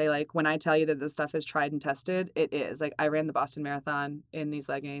laugh and say, like, when I tell you that this stuff is tried and tested, it is. Like, I ran the Boston Marathon in these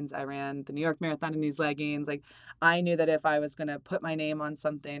leggings. I ran the New York Marathon in these leggings. Like, I knew that if I was going to put my name on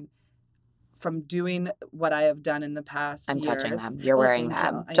something, from doing what I have done in the past I'm years. touching them. You're wearing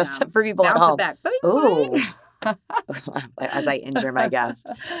them. Just am. for people Bounce at home. It back. Ooh. As I injure my guest.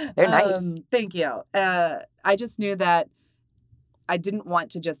 They're nice. Thank you. I just knew that I didn't want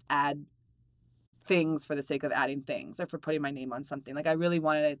to just add things for the sake of adding things or for putting my name on something. Like, I really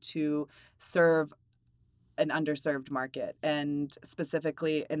wanted it to serve an underserved market, and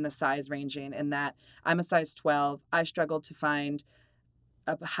specifically in the size ranging, in that I'm a size 12. I struggled to find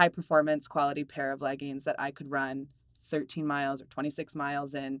a high performance quality pair of leggings that I could run 13 miles or 26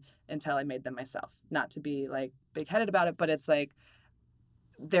 miles in until I made them myself. Not to be like big headed about it, but it's like,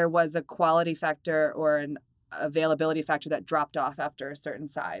 there was a quality factor or an availability factor that dropped off after a certain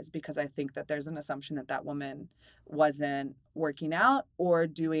size, because I think that there's an assumption that that woman wasn't working out or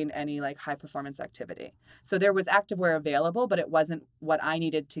doing any like high performance activity. So there was activewear available, but it wasn't what I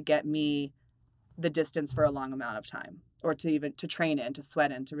needed to get me the distance for a long amount of time, or to even to train in, to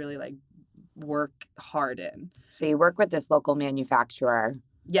sweat in, to really like work hard in. So you work with this local manufacturer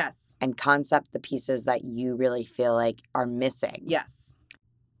Yes. and concept the pieces that you really feel like are missing. Yes.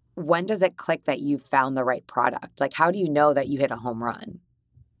 When does it click that you found the right product? Like, how do you know that you hit a home run?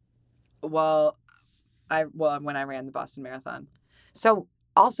 Well, when I ran the Boston Marathon. So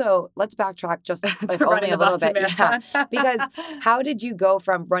also, let's backtrack just if To only running a the little Boston bit. Marathon. Yeah. Because how did you go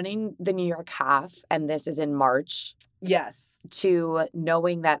from running the New York half, and this is in March, Yes. to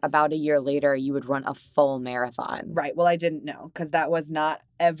knowing that about a year later you would run a full marathon? Right. Well, I didn't know, because that was not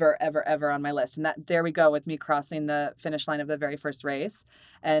ever, ever, ever on my list. And that there we go with me crossing the finish line of the very first race,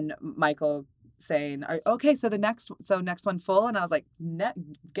 and Michael saying, "Okay, so next one full," and I was like,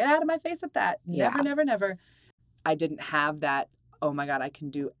 "Get out of my face with that! Never, Yeah. never, never." I didn't have that, "Oh my God, I can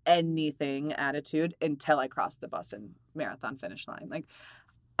do anything" attitude until I crossed the Boston Marathon finish line. Like,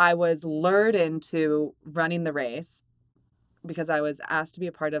 I was lured into running the race because I was asked to be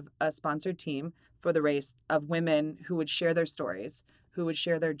a part of a sponsored team for the race of women who would share their stories, who would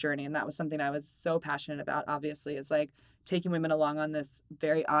share their journey. And that was something I was so passionate about, obviously, is like taking women along on this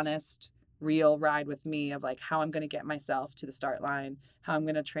very honest, real ride with me of like how I'm going to get myself to the start line, how I'm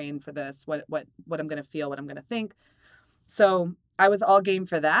going to train for this, what I'm going to feel, what I'm going to think. So I was all game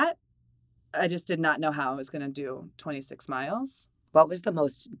for that. I just did not know how I was going to do 26 miles. What was the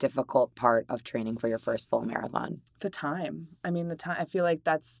most difficult part of training for your first full marathon? The time. I mean, the time. I feel like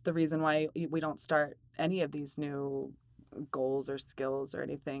that's the reason why we don't start any of these new goals or skills or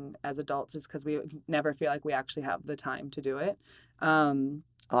anything as adults, is because we never feel like we actually have the time to do it. A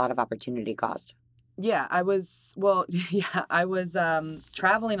lot of opportunity cost. Yeah, I was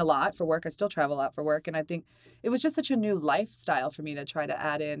traveling a lot for work. I still travel a lot for work. And I think it was just such a new lifestyle for me to try to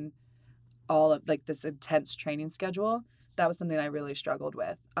add in all of like this intense training schedule. That was something I really struggled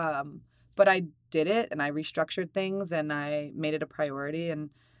with. But I did it, and I restructured things, and I made it a priority, and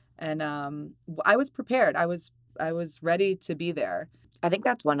I was prepared. I was ready to be there. I think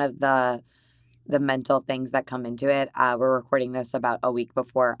that's one of the mental things that come into it. We're recording this about a week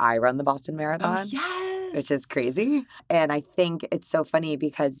before I run the Boston Marathon. Oh, yes. Which is crazy. And I think it's so funny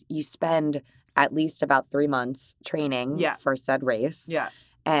because you spend at least about 3 months training for said race. Yeah.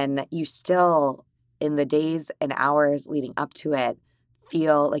 And you still, in the days and hours leading up to it,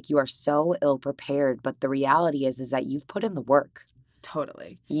 feel like you are so ill prepared. But the reality is that you've put in the work.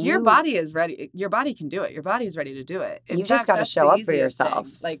 Totally. Your body is ready. Your body can do it. Your body is ready to do it. You've just got to show up for yourself.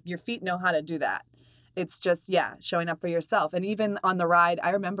 Like, your feet know how to do that. It's just, showing up for yourself. And even on the ride,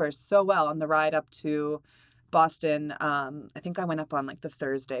 I remember so well on the ride up to Boston, I think I went up on like the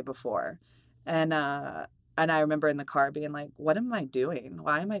Thursday before. And I remember in the car being like, what am I doing?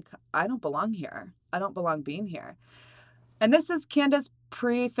 I don't belong here. I don't belong being here. And this is Candace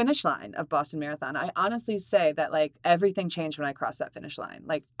pre-finish line of Boston Marathon. I honestly say that like everything changed when I crossed that finish line.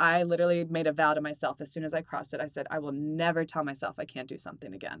 Like, I literally made a vow to myself as soon as I crossed it. I said, I will never tell myself I can't do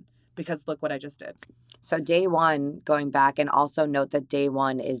something again, because look what I just did. So day one, going back, and also note that day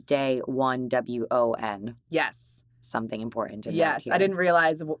one is day 1 WON. Yes. Something important to note. Yes. Here. I didn't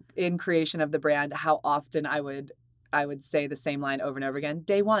realize in creation of the brand how often I would say the same line over and over again.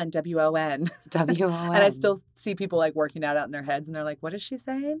 Day 1, WON. WON. And I still see people like working out in their heads, and they're like, what is she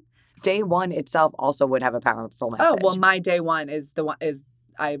saying? Day 1 itself also would have a powerful message. Oh, well, my day 1 is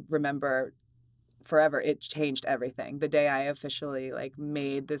I remember forever. It changed everything. The day I officially like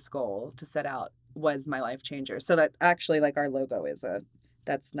made this goal to set out was my life changer. So that actually, like, our logo is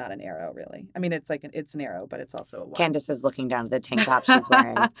that's not an arrow, really. I mean, it's like it's an arrow, but it's also a one. Candace is looking down at the tank top she's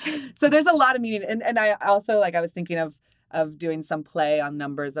wearing. So there's a lot of meaning. And I also, like, I was thinking of doing some play on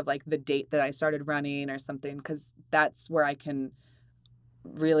numbers of like the date that I started running or something, because that's where I can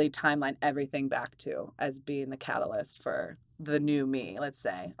really timeline everything back to as being the catalyst for the new me, let's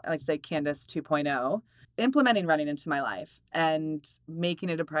say. I like to say Candace 2.0, implementing running into my life and making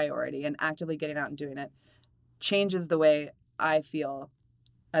it a priority and actively getting out and doing it changes the way I feel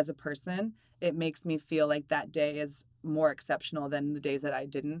as a person. It makes me feel like that day is more exceptional than the days that I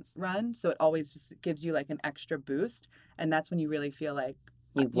didn't run. So it always just gives you like an extra boost. And that's when you really feel like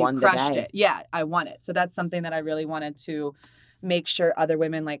You've you won crushed the day. it. Yeah, I won it. So that's something that I really wanted to make sure other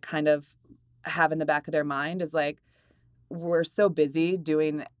women like kind of have in the back of their mind, is like, we're so busy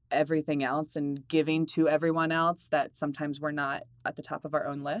doing everything else and giving to everyone else that sometimes we're not at the top of our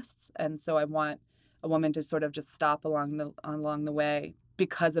own lists. And so I want a woman to sort of just stop along the way,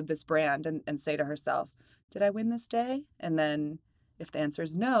 because of this brand and say to herself, did I win this day? And then if the answer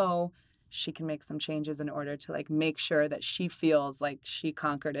is no, she can make some changes in order to like make sure that she feels like she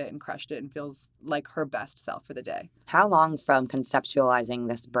conquered it and crushed it and feels like her best self for the day. How long from conceptualizing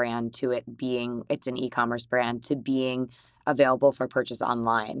this brand to it being, it's an e-commerce brand, to being available for purchase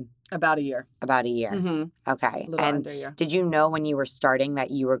online? About a year. About a year. Mm-hmm. Okay. A little under a year. Did you know when you were starting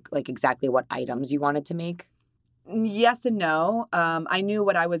that you were like exactly what items you wanted to make? Yes and no. I knew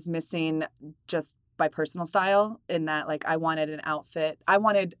what I was missing just by personal style in that like I wanted an outfit. I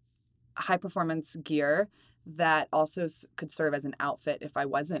wanted high performance gear that also could serve as an outfit if I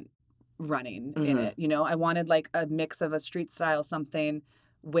wasn't running in it. You know, I wanted like a mix of a street style something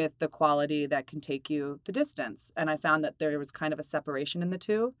with the quality that can take you the distance. And I found that there was kind of a separation in the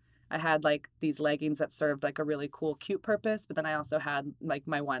two. I had like these leggings that served like a really cool, cute purpose, but then I also had like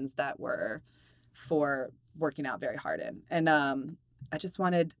my ones that were for working out very hard in. And I just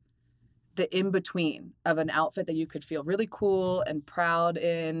wanted the in-between of an outfit that you could feel really cool and proud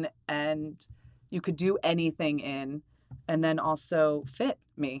in and you could do anything in and then also fit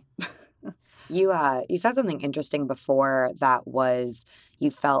me. You said something interesting before that was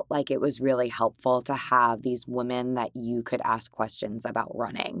you felt like it was really helpful to have these women that you could ask questions about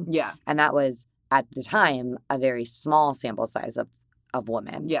running. Yeah. And that was at the time a very small sample size of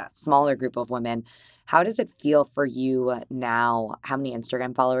women. Yeah. Smaller group of women. How does it feel for you now? How many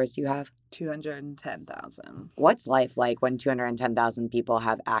Instagram followers do you have? 210,000. What's life like when 210,000 people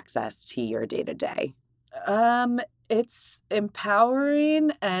have access to your day-to-day? It's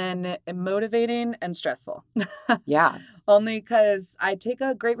empowering and motivating and stressful. Yeah. Only because I take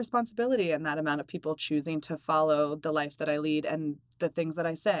a great responsibility in that amount of people choosing to follow the life that I lead and the things that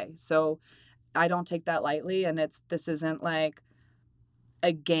I say. So I don't take that lightly. And this isn't like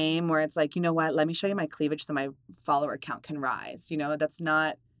a game where it's like, you know what, let me show you my cleavage so my follower count can rise. You know, that's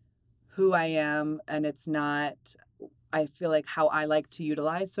not who I am. And it's not, I feel like how I like to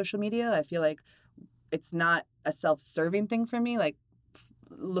utilize social media. I feel like it's not a self-serving thing for me. Like,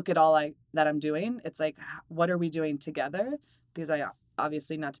 look at all that I'm doing. It's like, what are we doing together? Because I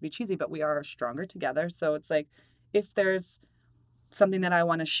obviously, not to be cheesy, but we are stronger together. So it's like, if there's something that I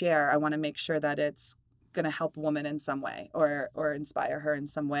want to share, I want to make sure that it's going to help a woman in some way or inspire her in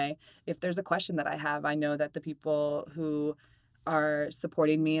some way. If there's a question that I have, I know that the people who are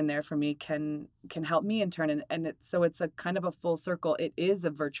supporting me and there for me can help me in turn. And so it's a kind of a full circle. It is a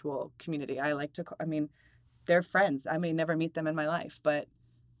virtual community. They're friends. I may never meet them in my life, but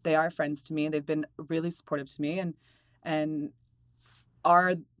they are friends to me. They've been really supportive to me and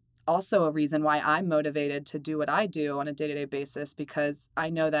are also a reason why I'm motivated to do what I do on a day-to-day basis, because I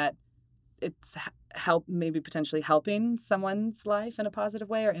know that it's maybe potentially helping someone's life in a positive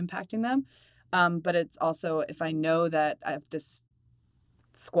way or impacting them. But it's also, if I know that I have this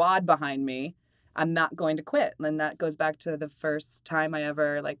squad behind me, I'm not going to quit. And that goes back to the first time I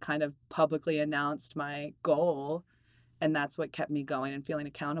ever like kind of publicly announced my goal. And that's what kept me going and feeling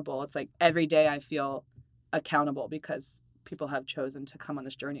accountable. It's like every day I feel accountable because people have chosen to come on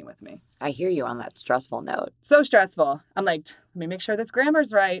this journey with me. I hear you on that stressful note. So stressful. I'm like, let me make sure this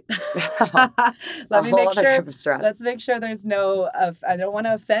grammar's right. Let's make sure there's no, I don't want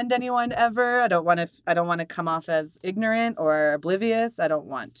to offend anyone ever. I don't want to come off as ignorant or oblivious. I don't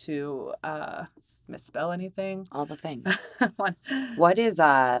want to misspell anything. All the things. What is,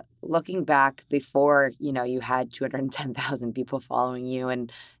 looking back before, you had 210,000 people following you,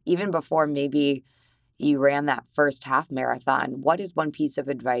 and even before maybe you ran that first half marathon, what is one piece of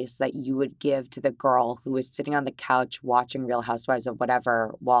advice that you would give to the girl who was sitting on the couch watching Real Housewives of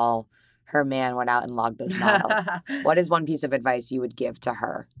whatever while her man went out and logged those miles? What is one piece of advice you would give to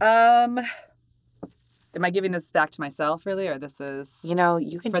her? Am I giving this back to myself, really? Or this is, you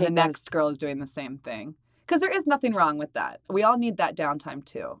can for the next girl is doing the same thing? Because there is nothing wrong with that. We all need that downtime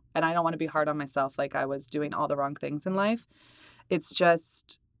too. And I don't want to be hard on myself like I was doing all the wrong things in life. It's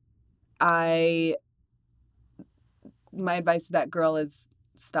just, my advice to that girl is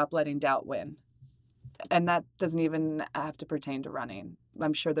stop letting doubt win. And that doesn't even have to pertain to running.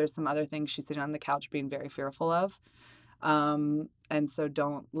 I'm sure there's some other things she's sitting on the couch being very fearful of. And so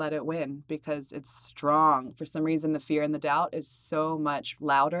don't let it win because it's strong. For some reason, the fear and the doubt is so much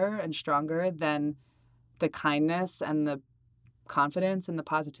louder and stronger than the kindness and the confidence and the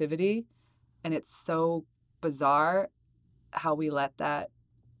positivity. And it's so bizarre how we let that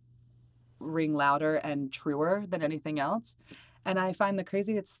ring louder and truer than anything else. And I find the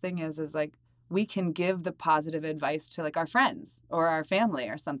craziest thing is like we can give the positive advice to like our friends or our family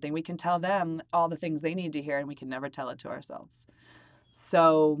or something. We can tell them all the things they need to hear and we can never tell it to ourselves.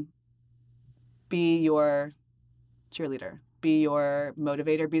 So be your cheerleader. be your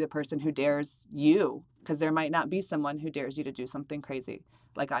motivator, be the person who dares you, because there might not be someone who dares you to do something crazy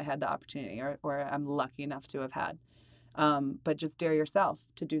like I had the opportunity or I'm lucky enough to have had. But just dare yourself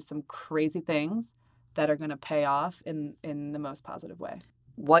to do some crazy things that are going to pay off in the most positive way.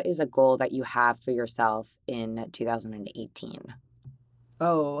 What is a goal that you have for yourself in 2018?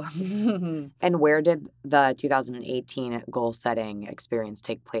 Oh. And where did the 2018 goal setting experience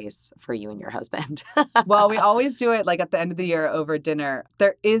take place for you and your husband? Well, we always do it like at the end of the year over dinner.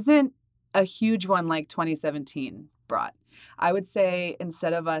 There isn't a huge one like 2017 brought. I would say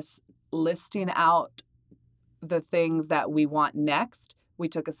instead of us listing out the things that we want next, we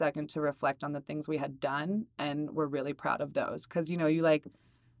took a second to reflect on the things we had done, and we're really proud of those. Because,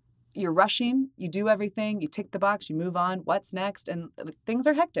 you're rushing, you do everything, you tick the box, you move on, what's next? And things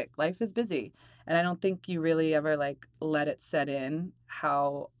are hectic. Life is busy. And I don't think you really ever let it set in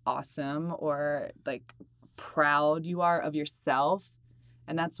how awesome or proud you are of yourself.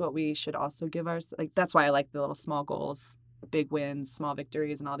 And that's what we should also give ourselves. That's why I like the little small goals, big wins, small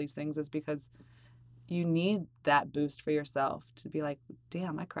victories, and all these things, is because you need that boost for yourself to be like,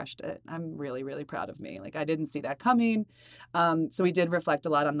 damn, I crushed it. I'm really, really proud of me. I didn't see that coming. So we did reflect a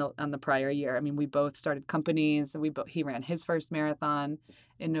lot on the prior year. I mean, we both started companies. He ran his first marathon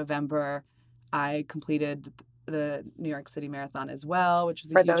in November. I completed the New York City Marathon as well, which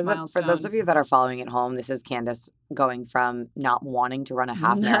was a huge milestone. For those of you that are following at home, this is Candace going from not wanting to run a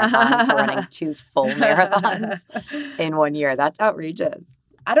half marathon to running 2 full marathons in 1 year. That's outrageous.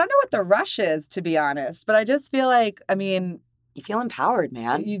 I don't know what the rush is, to be honest, but I just feel like, you feel empowered,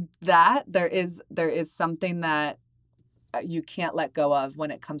 man. There is something that you can't let go of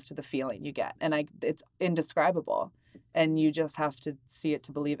when it comes to the feeling you get. And it's indescribable. And you just have to see it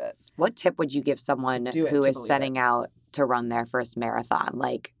to believe it. What tip would you give someone who is setting out to run their first marathon?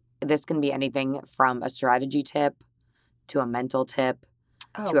 This can be anything from a strategy tip to a mental tip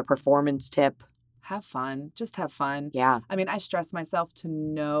to a performance tip. Have fun. Just have fun. Yeah. I stress myself to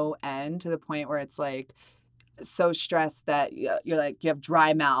no end, to the point where it's so stressed that you're you have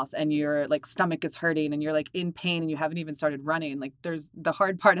dry mouth and your stomach is hurting and you're in pain and you haven't even started running. The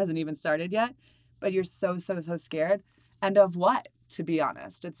hard part hasn't even started yet, but you're so scared. And of what, to be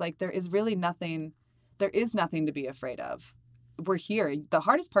honest? It's there is nothing to be afraid of. We're here. The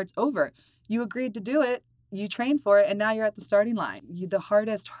hardest part's over. You agreed to do it. You trained for it, and now you're at the starting line. The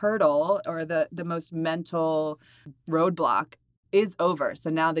hardest hurdle or the most mental roadblock is over. So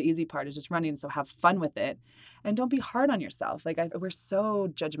now the easy part is just running. So have fun with it, and don't be hard on yourself. We're so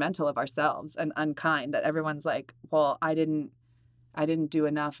judgmental of ourselves and unkind that everyone's well, I didn't do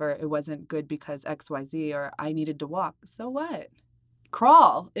enough, or it wasn't good because XYZ, or I needed to walk. So what?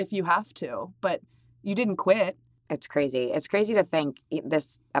 Crawl if you have to, but you didn't quit. It's crazy. It's crazy to think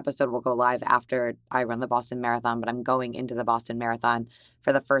this episode will go live after I run the Boston Marathon, but I'm going into the Boston Marathon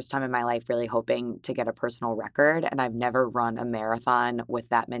for the first time in my life, really hoping to get a personal record. And I've never run a marathon with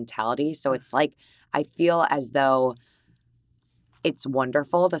that mentality. So it's I feel as though it's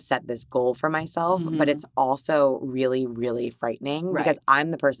wonderful to set this goal for myself, but it's also really, really frightening because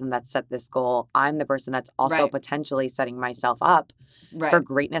I'm the person that set this goal. I'm the person that's also potentially setting myself up for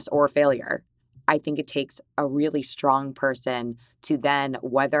greatness or failure. I think it takes a really strong person to then,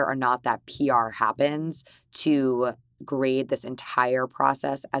 whether or not that PR happens, to grade this entire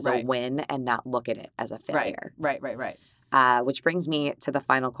process as a win and not look at it as a failure. Right. Which brings me to the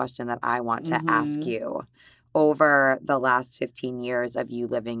final question that I want to ask you. Over the last 15 years of you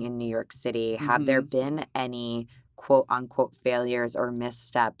living in New York City, have there been any quote unquote failures or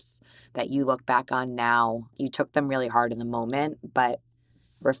missteps that you look back on now? You took them really hard in the moment, but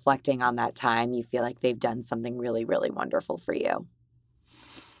reflecting on that time, you feel like they've done something really, really wonderful for you?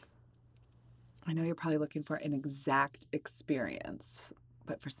 I know you're probably looking for an exact experience,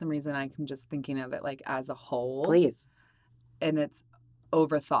 but for some reason I'm just thinking of it as a whole. Please. And it's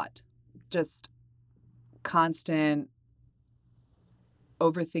overthought. Just constant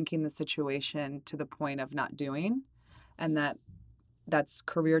overthinking the situation to the point of not doing. And that's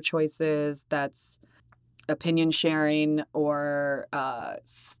career choices, that's opinion sharing, or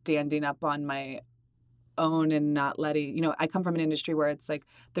standing up on my own and not letting, I come from an industry where it's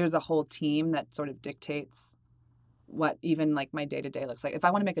there's a whole team that sort of dictates what even my day-to-day looks like. If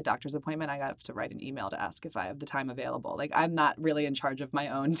I want to make a doctor's appointment, I have to write an email to ask if I have the time available. I'm not really in charge of my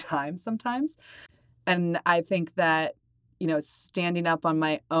own time sometimes. And I think that, standing up on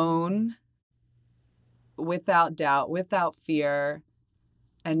my own without doubt, without fear,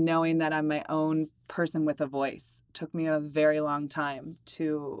 and knowing that I'm my own person with a voice took me a very long time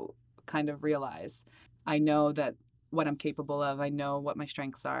to kind of realize. I know that what I'm capable of. I know what my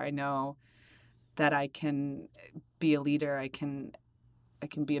strengths are. I know that I can be a leader. I can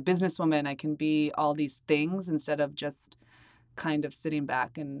be a businesswoman. I can be all these things instead of just kind of sitting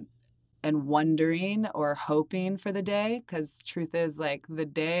back and wondering or hoping for the day. Because truth is, like, the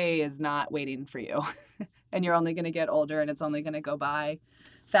day is not waiting for you. And you're only going to get older, and it's only going to go by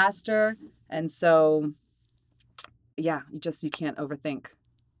faster. And so, yeah, you can't overthink.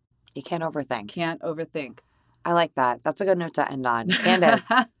 You can't overthink. Can't overthink. I like that. That's a good note to end on. Candace,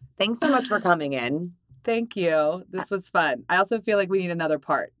 thanks so much for coming in. Thank you. This was fun. I also feel like we need another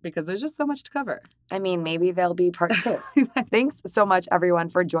part because there's just so much to cover. I mean, maybe there'll be part 2. Thanks so much, everyone,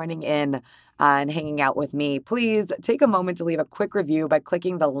 for joining in and hanging out with me. Please take a moment to leave a quick review by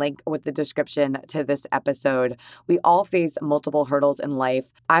clicking the link with the description to this episode. We all face multiple hurdles in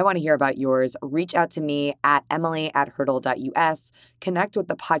life. I want to hear about yours. Reach out to me at emily@hurdle.us. Connect with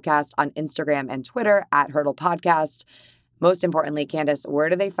the podcast on Instagram and Twitter @hurdlepodcast. Most importantly, Candace, where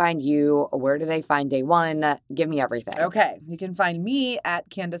do they find you? Where do they find Day One? Give me everything. Okay. You can find me at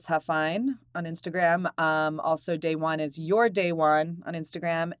Candace Huffine on Instagram. Also, Day One is Your Day One on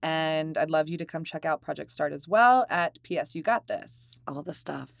Instagram. And I'd love you to come check out Project Start as well at PS You Got This. All the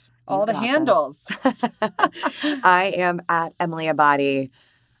stuff. All the handles. I am at Emily Abadi.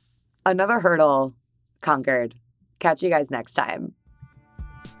 Another hurdle conquered. Catch you guys next time.